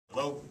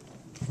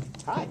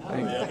Hi.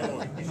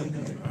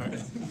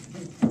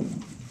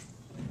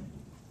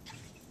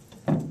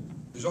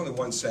 There's only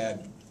one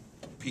sad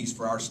piece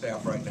for our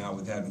staff right now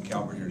with having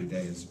Calbert here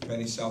today is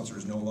Benny Seltzer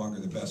is no longer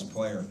the best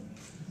player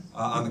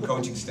on the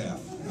coaching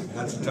staff.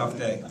 That's a tough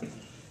day.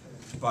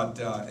 But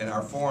in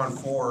our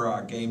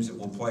 4-on-4 games that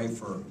we'll play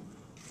for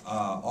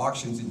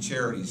auctions and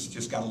charities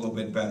just got a little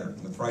bit better.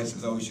 The price of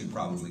those should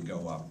probably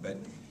go up. But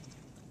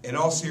in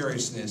all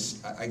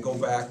seriousness, I go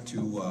back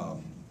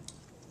to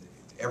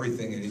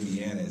everything in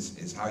Indiana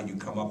is how you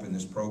come up in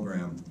this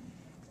program,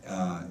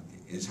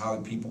 is how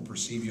people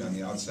perceive you on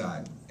the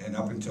outside. And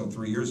up until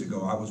 3 years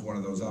ago, I was one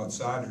of those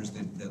outsiders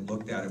that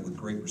looked at it with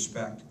great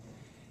respect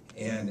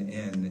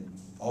and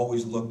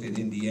always looked at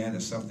Indiana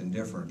as something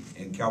different.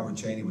 And Calbert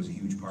Cheaney was a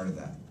huge part of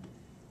that.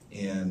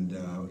 And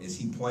as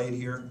he played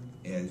here,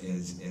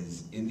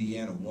 as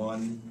Indiana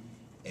won,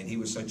 and he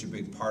was such a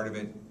big part of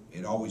it,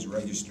 it always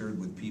registered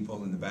with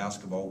people in the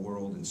basketball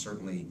world and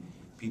certainly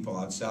people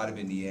outside of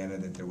Indiana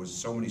that there was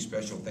so many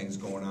special things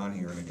going on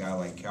here, and a guy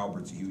like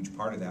Calbert's a huge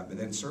part of that. But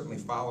then certainly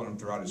following him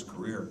throughout his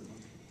career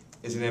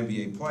as an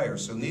NBA player.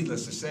 So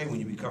needless to say, when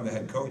you become the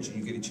head coach and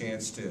you get a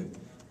chance to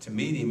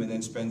meet him and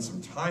then spend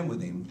some time with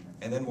him,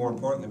 and then more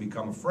importantly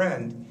become a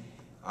friend,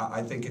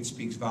 I think it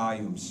speaks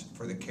volumes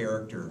for the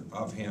character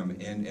of him.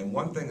 And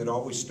one thing that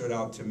always stood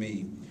out to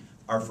me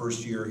our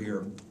first year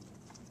here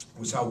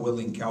was how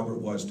willing Calbert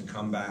was to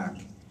come back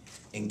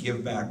and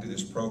give back to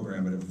this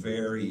program at a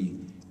very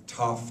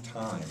tough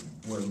time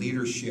where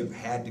leadership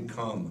had to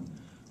come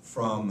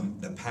from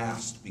the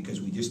past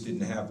because we just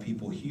didn't have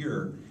people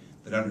here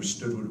that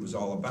understood what it was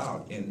all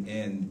about.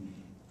 And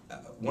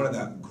one of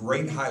the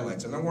great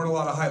highlights, and there weren't a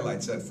lot of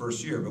highlights that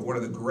first year, but one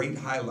of the great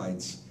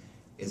highlights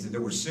is that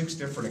there were 6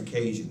 different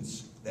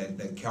occasions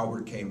that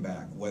Calbert came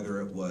back,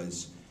 whether it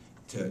was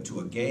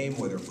to a game,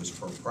 whether it was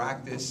for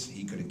practice.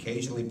 He could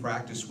occasionally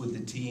practice with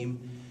the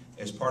team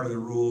as part of the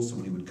rules, so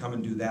when he would come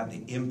and do that,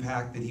 the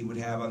impact that he would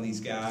have on these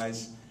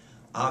guys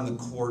on the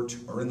court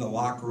or in the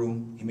locker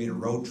room. He made a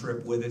road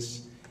trip with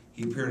us.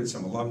 He appeared at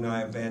some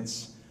alumni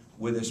events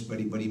with us, but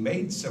he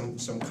made some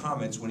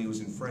comments when he was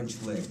in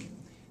French Lick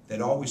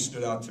that always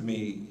stood out to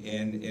me,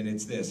 and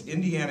it's this.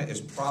 Indiana is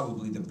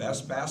probably the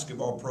best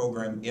basketball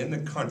program in the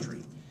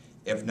country,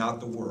 if not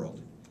the world,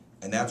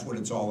 and that's what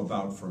it's all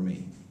about for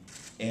me.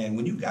 And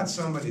when you've got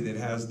somebody that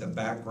has the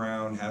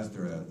background, has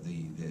the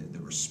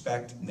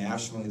respect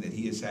nationally that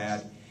he has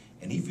had,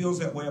 and he feels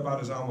that way about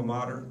his alma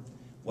mater,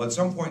 well, at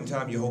some point in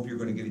time, you hope you're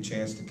going to get a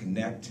chance to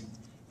connect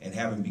and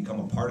have him become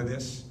a part of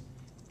this,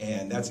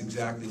 and that's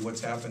exactly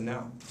what's happened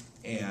now.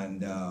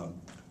 And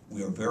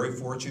we are very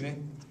fortunate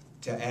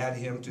to add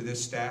him to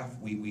this staff.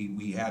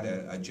 We had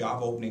a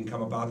job opening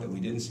come about that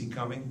we didn't see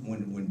coming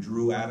when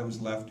Drew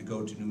Adams left to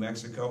go to New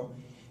Mexico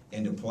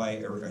and to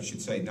play, or I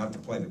should say not to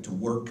play, but to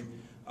work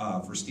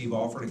for Steve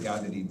Alford, a guy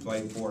that he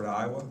played for at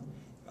Iowa.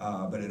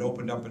 But it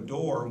opened up a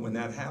door when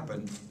that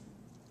happened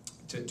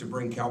to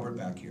bring Calbert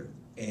back here.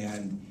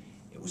 And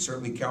it was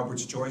certainly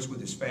Calbert's choice with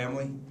his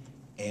family,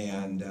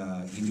 and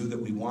he knew that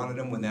we wanted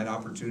him when that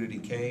opportunity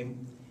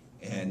came.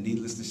 And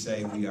needless to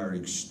say, we are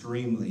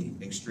extremely,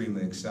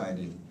 extremely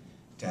excited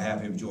to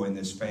have him join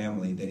this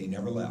family that he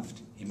never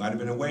left. He might have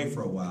been away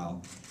for a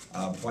while,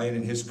 playing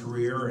in his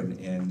career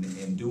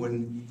and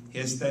doing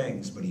his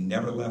things, but he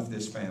never left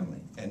this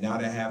family. And now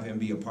to have him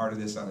be a part of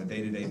this on a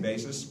day-to-day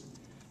basis,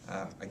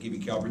 I give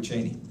you Calbert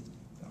Cheaney.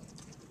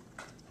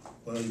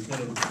 Well, you could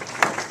have.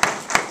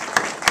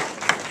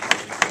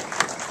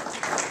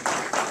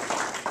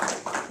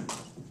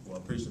 Well, I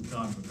appreciate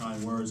the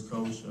kind words,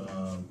 Coach.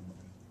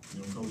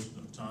 Coach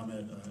Tom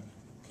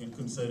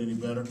couldn't say it any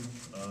better.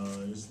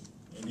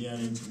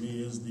 Indiana, to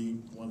me, is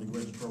one of the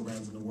greatest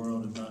programs in the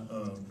world, if not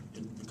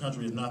the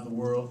country, if not the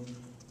world.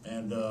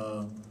 And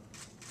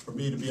for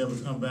me to be able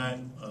to come back,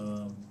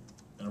 and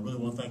I really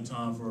want to thank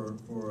Tom for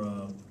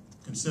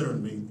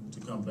considering me to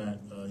come back.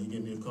 He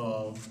gave me a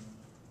call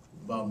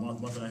about a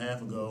month and a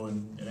half ago,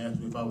 and asked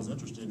me if I was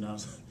interested. And I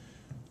was,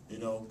 it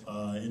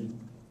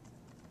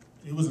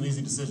was an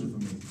easy decision for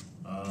me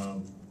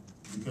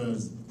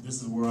because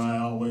this is where I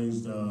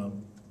always, this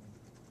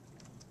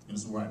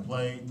is where I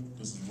played.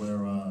 This is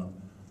where I've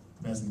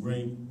had some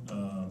great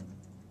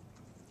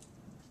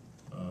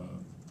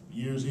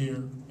years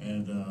here,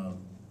 and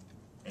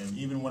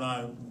even when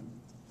I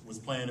was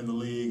playing in the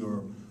league,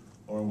 or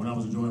when I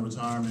was enjoying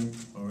retirement,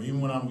 or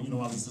even when I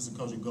was assistant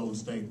coach at Golden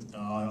State,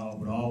 I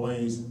would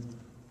always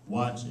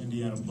watch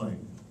Indiana play.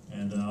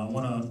 And I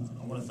want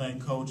to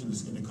thank Coach and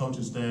the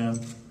coaching staff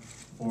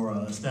for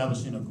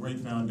establishing a great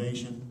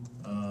foundation.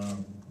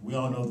 We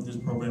all know that this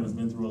program has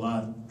been through a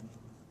lot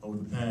over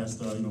the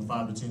past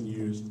 5 to 10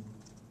 years,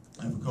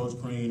 and for Coach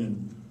Crean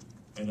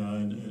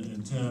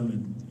and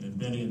Tim and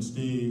Benny and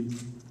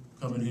Steve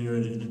coming here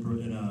and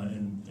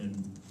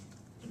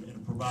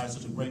provide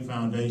such a great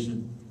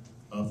foundation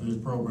for this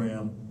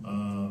program,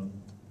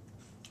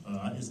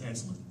 it's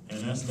excellent.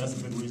 And that's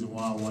a big reason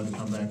why I wanted to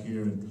come back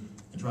here and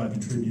try to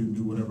contribute and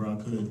do whatever I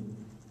could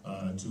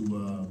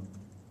to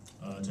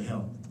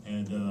help.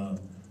 And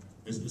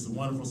it's a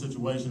wonderful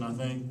situation, I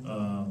think.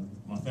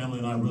 My family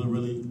and I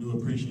really do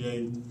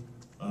appreciate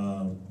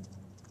Tom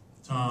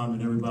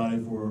and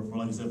everybody for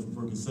like I said,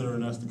 for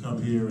considering us to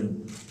come here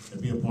and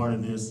be a part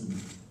of this,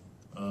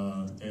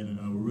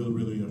 and we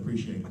really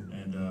appreciate it.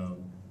 And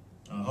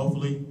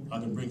hopefully I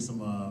can bring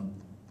some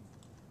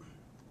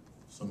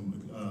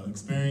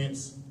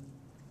experience,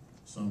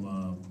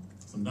 some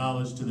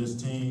knowledge to this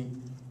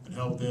team and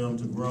help them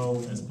to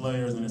grow as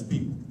players and as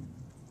people.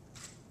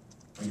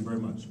 Thank you very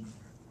much.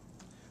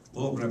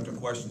 We'll open up to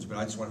questions, but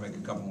I just want to make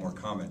a couple more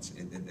comments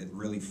that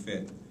really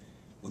fit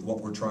with what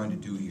we're trying to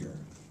do here.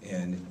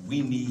 And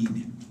we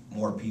need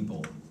more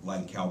people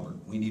like Calbert.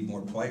 We need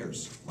more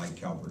players like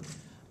Calbert,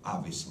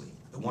 obviously.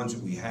 The ones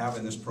that we have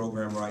in this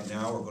program right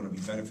now are going to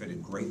be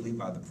benefited greatly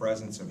by the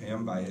presence of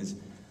him, by his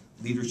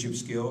leadership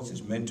skills,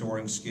 his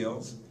mentoring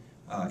skills,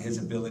 his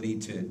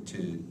ability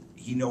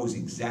he knows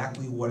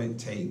exactly what it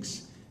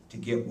takes to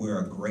get where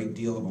a great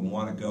deal of them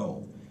want to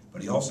go.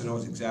 But he also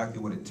knows exactly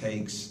what it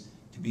takes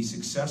to be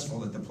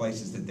successful at the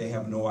places that they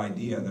have no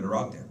idea that are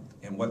out there,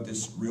 and what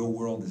this real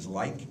world is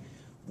like,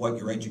 what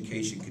your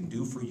education can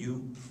do for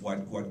you,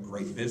 what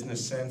great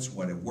business sense,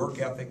 what a work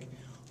ethic,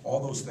 all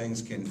those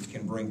things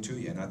can bring to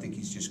you. And I think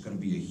he's just going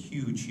to be a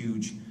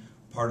huge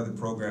part of the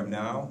program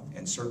now,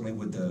 and certainly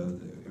with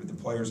the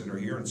players that are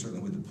here, and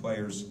certainly with the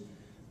players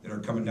that are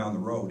coming down the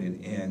road.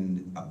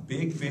 And a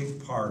big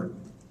part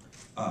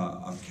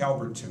of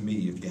Calbert, to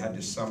me, if you had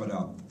to sum it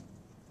up,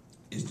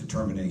 is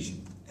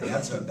determination. And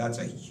that's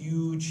a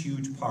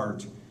huge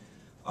part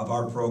of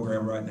our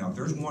program right now. If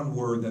there's one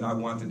word that I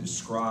want to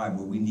describe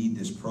what we need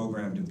this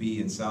program to be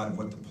inside of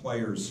what the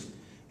players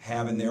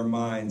have in their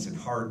minds and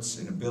hearts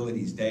and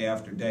abilities day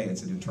after day,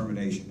 it's a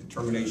determination.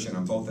 Determination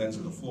on both ends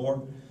of the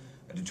floor,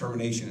 a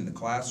determination in the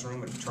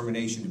classroom, a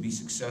determination to be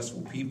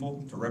successful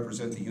people, to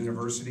represent the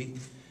university,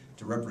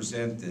 to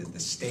represent the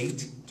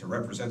state, to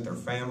represent their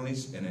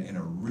families in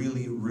a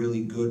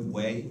really good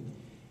way,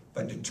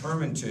 but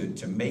determined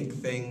to make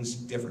things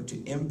different,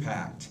 to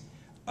impact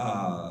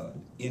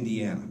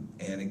Indiana.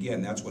 And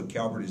again, that's what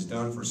Calbert has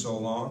done for so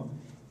long,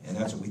 and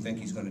that's what we think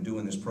he's going to do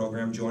in this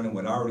program, joining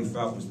what I already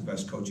felt was the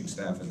best coaching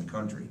staff in the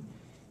country.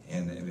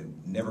 And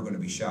never going to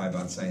be shy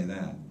about saying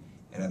that.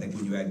 And I think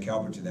when you add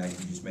Calbert to that, you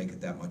just make it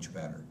that much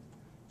better.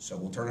 So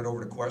we'll turn it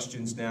over to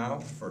questions now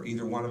for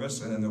either one of us,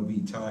 and then there'll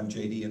be time,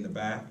 JD, in the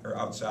back or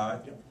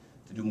outside to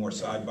do more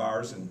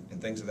sidebars and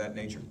things of that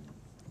nature.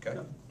 Okay?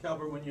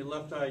 Calbert, when you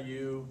left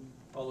IU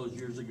all those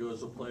years ago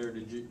as a player,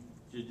 did you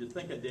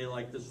think a day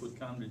like this would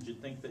come? Did you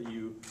think that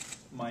you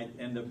might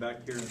end up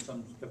back here in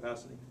some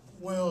capacity?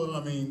 Well,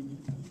 I mean,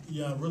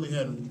 yeah, I really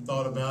hadn't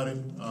thought about it,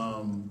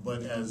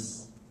 but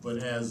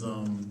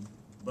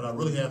I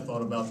really have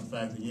thought about the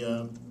fact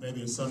that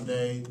maybe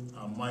someday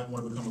I might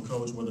want to become a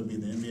coach, whether it be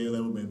at the NBA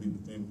level, maybe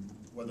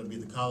whether it be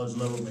at the college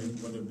level, maybe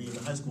whether it be at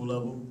the high school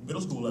level,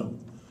 middle school level.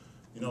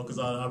 You know, because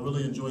I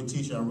really enjoy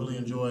teaching. I really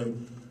enjoy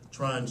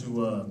trying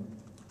to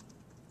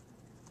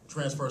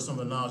transfer some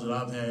of the knowledge that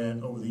I've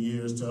had over the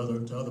years to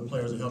other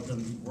players and help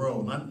them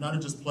grow, not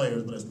as just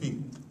players, but as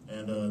people.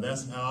 And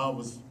that's how I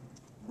was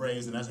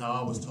raised, and that's how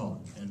I was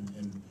taught.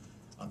 And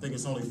I think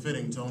it's only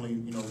fitting to only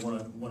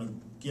want to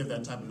give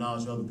that type of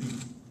knowledge to other people,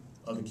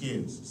 other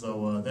kids.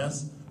 So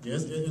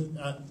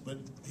but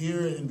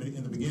here in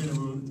the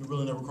beginning, it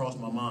really never crossed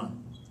my mind.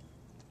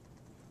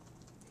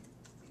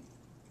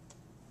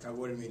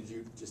 What did it mean to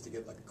you just to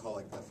get like a call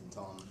like that from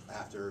Tom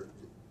after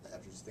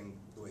just the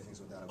way things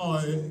went down?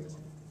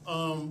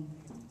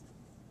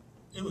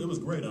 It was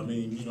great. I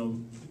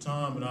mean,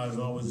 Tom and I have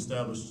always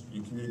established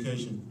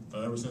communication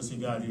ever since he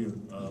got here.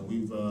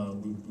 We've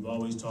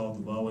always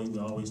talked. We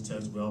always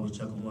text. We always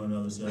check on one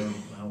another, see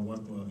how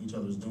each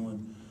other's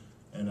doing.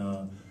 And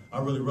I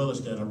really relish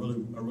that. I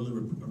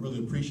really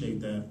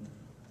appreciate that,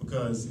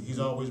 because he's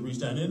always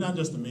reached out, and not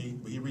just to me,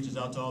 but he reaches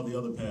out to all the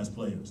other past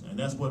players, and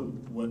that's what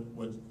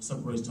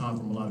separates Tom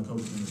from a lot of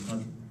coaches in this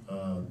country.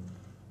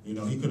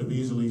 He could have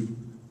easily,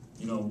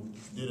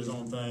 did his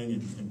own thing,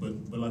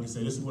 but like I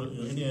said, this is what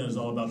Indiana is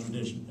all about,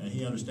 tradition, and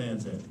he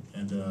understands that.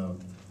 And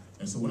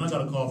so when I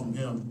got a call from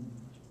him,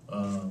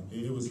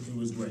 it was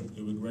great.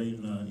 It was great,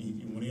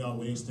 and when he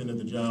extended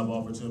the job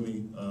offer to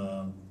me,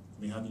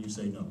 how can you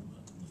say no?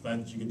 The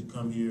fact that you get to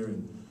come here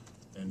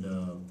and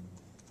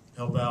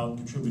help out,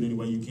 contribute any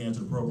way you can to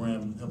the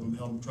program,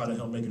 try to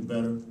help make it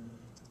better.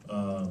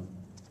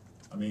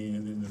 And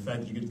then the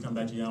fact that you get to come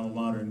back to your alma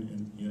mater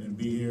and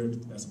be here,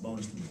 that's a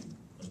bonus to me.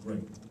 That's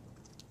great.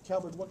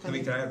 Calbert, can I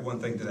add one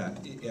thing to that?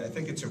 I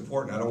think it's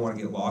important, I don't want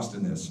to get lost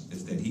in this,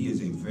 is that he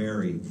is a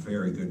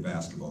very good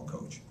basketball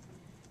coach.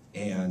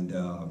 And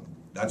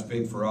that's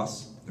big for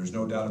us. There's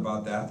no doubt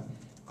about that.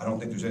 I don't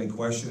think there's any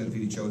question that if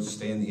he chose to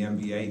stay in the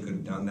NBA, he could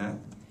have done that.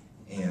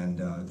 And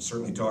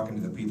certainly talking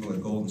to the people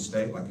at Golden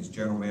State, like his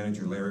general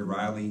manager, Larry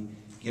Riley,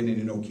 getting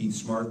to know Keith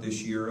Smart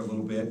this year a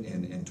little bit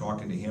and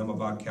talking to him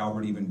about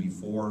Calbert even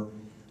before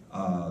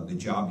the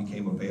job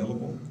became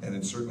available. And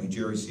then certainly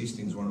Jerry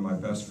Seasting's one of my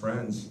best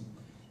friends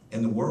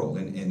in the world,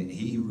 and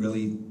he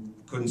really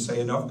couldn't say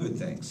enough good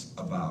things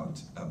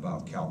about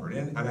Calbert.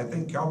 And I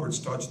think Calbert's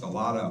touched a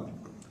lot of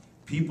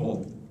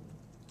people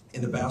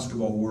in the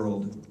basketball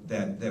world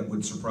that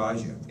would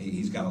surprise you.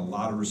 He's got a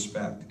lot of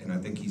respect, and I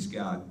think he's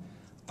got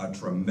a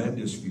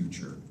tremendous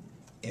future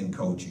in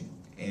coaching.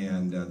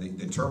 And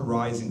the term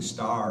rising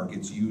star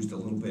gets used a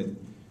little bit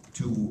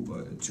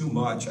too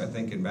much, I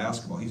think, in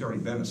basketball. He's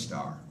already been a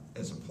star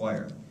as a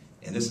player,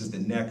 and this is the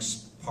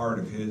next part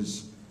of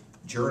his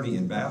journey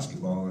in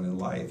basketball and in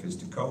life is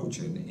to coach,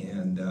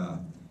 and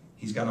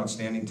he's got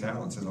outstanding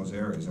talents in those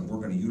areas, and we're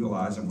going to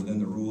utilize them within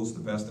the rules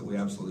the best that we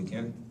absolutely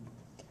can.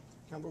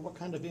 Calbert, what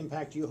kind of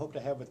impact do you hope to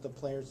have with the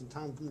players? And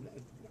Tom,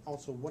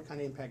 also, what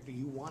kind of impact do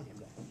you want him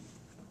to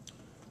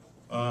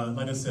have?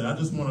 Like I said, I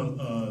just want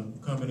to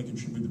come in and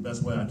contribute the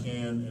best way I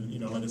can. And, you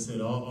know, like I said,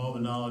 all the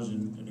knowledge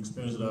and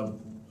experience that I've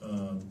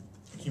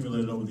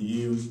accumulated over the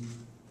years,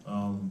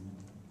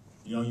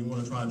 you know, you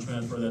want to try and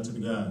transfer that to the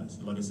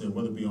guys. Like I said,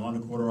 whether it be on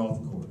the court or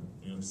off the court.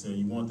 You know, like I said,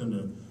 you want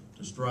them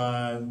to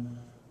strive.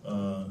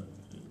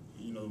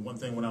 You know, one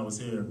thing when I was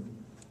here,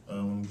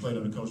 when we played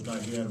under Coach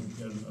Knight, he had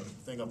a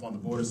thing up on the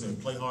board that said,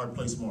 play hard,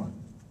 play smart.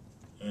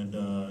 And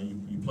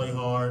you play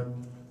hard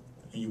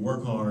and you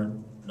work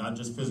hard, not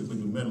just physically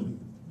but mentally.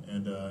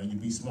 And you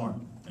be smart.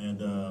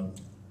 And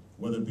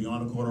whether it be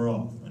on the court or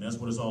off. And that's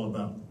what it's all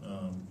about.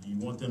 You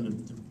want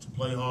them to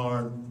play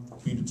hard,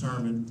 be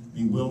determined,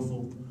 be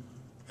willful,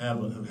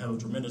 have a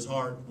tremendous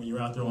heart when you're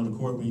out there on the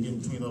court, when you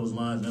get between those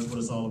lines. That's what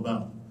it's all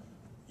about.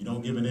 You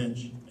don't give an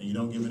inch, and you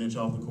don't give an inch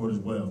off the court as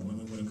well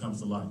when it comes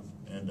to life.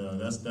 And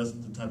that's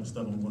the type of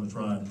stuff I'm going to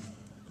try and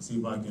see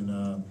if I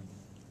can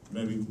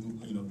maybe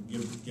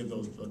give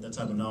that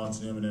type of knowledge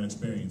to them and that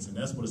experience. And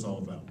that's what it's all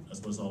about. That's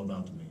what it's all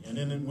about to me. And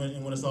then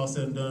when it's all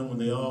said and done, when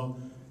they all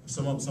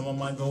some of them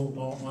might go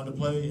on to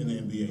play in the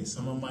NBA.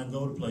 Some of them might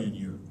go to play in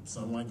Europe.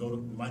 Some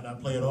might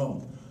not play at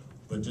all.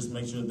 But just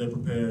make sure that they're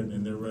prepared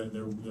and they're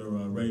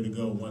ready to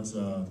go once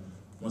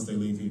they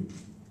leave here.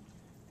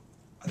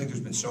 I think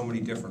there's been so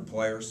many different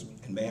players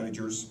and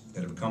managers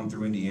that have come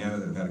through Indiana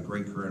that have had a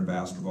great career in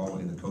basketball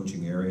in the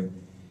coaching area.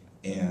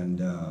 And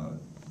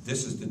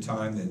this is the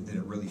time that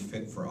it really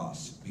fit for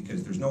us,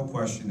 because there's no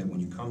question that when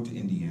you come to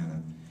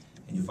Indiana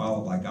and you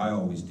follow it like I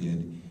always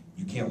did,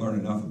 you can't learn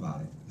enough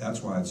about it.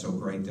 That's why it's so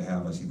great to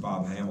have, I see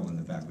Bob Hamill in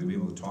the back, to be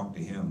able to talk to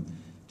him,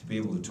 to be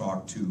able to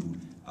talk to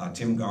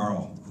Tim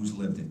Garl, who's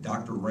lived it,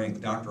 Dr. Rink,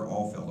 Dr.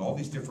 Allfeld, all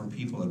these different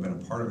people that have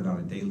been a part of it on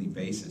a daily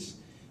basis.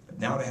 But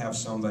now to have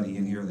somebody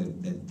in here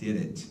that did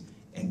it,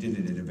 and did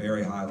it at a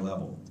very high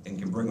level, and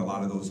can bring a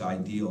lot of those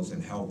ideals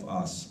and help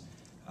us.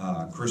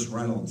 Chris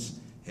Reynolds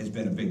has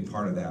been a big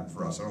part of that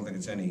for us. I don't think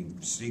it's any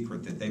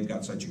secret that they've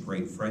got such a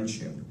great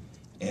friendship.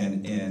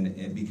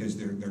 And because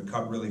they're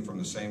cut really from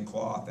the same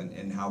cloth,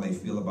 and how they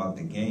feel about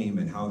the game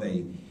and how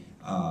they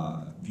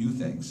view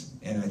things.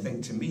 And I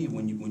think, to me,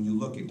 when you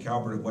look at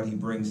Calbert, what he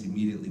brings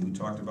immediately, we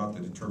talked about the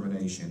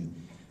determination,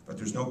 but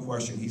there's no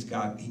question he's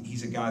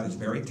a guy that's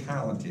very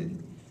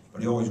talented,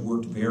 but he always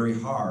worked very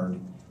hard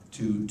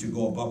to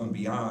go above and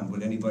beyond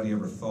what anybody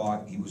ever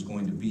thought he was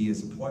going to be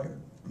as a player.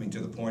 I mean, to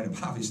the point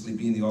of obviously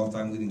being the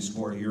all-time leading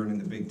scorer here and in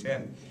the Big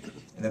Ten.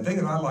 And the thing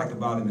that I like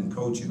about him in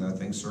coaching that I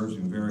think serves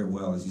him very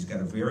well is he's got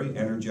a very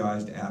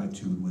energized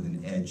attitude with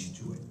an edge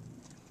to it.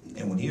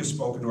 And when he has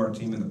spoken to our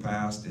team in the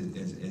past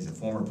as a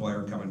former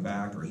player coming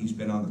back, or he's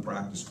been on the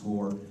practice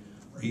floor,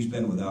 or he's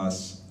been with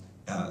us,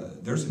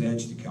 there's an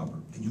edge to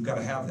Calbert, and you've got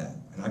to have that.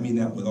 And I mean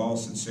that with all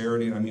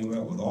sincerity, and I mean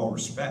that with all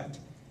respect.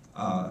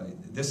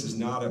 This is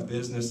not a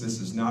business, this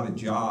is not a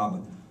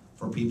job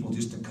for people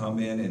just to come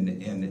in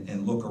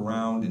and look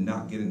around and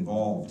not get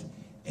involved.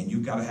 And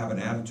you've got to have an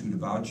attitude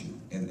about you.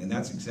 And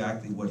that's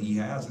exactly what he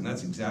has, and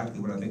that's exactly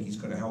what I think he's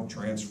going to help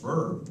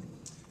transfer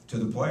to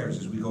the players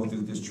as we go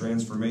through this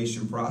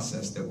transformation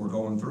process that we're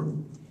going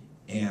through.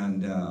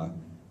 And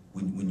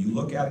when you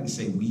look at it and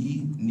say,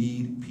 we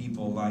need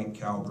people like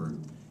Calbert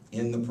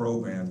in the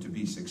program to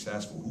be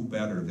successful, who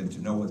better than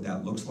to know what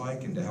that looks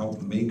like and to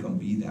help make them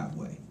be that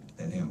way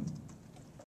than him?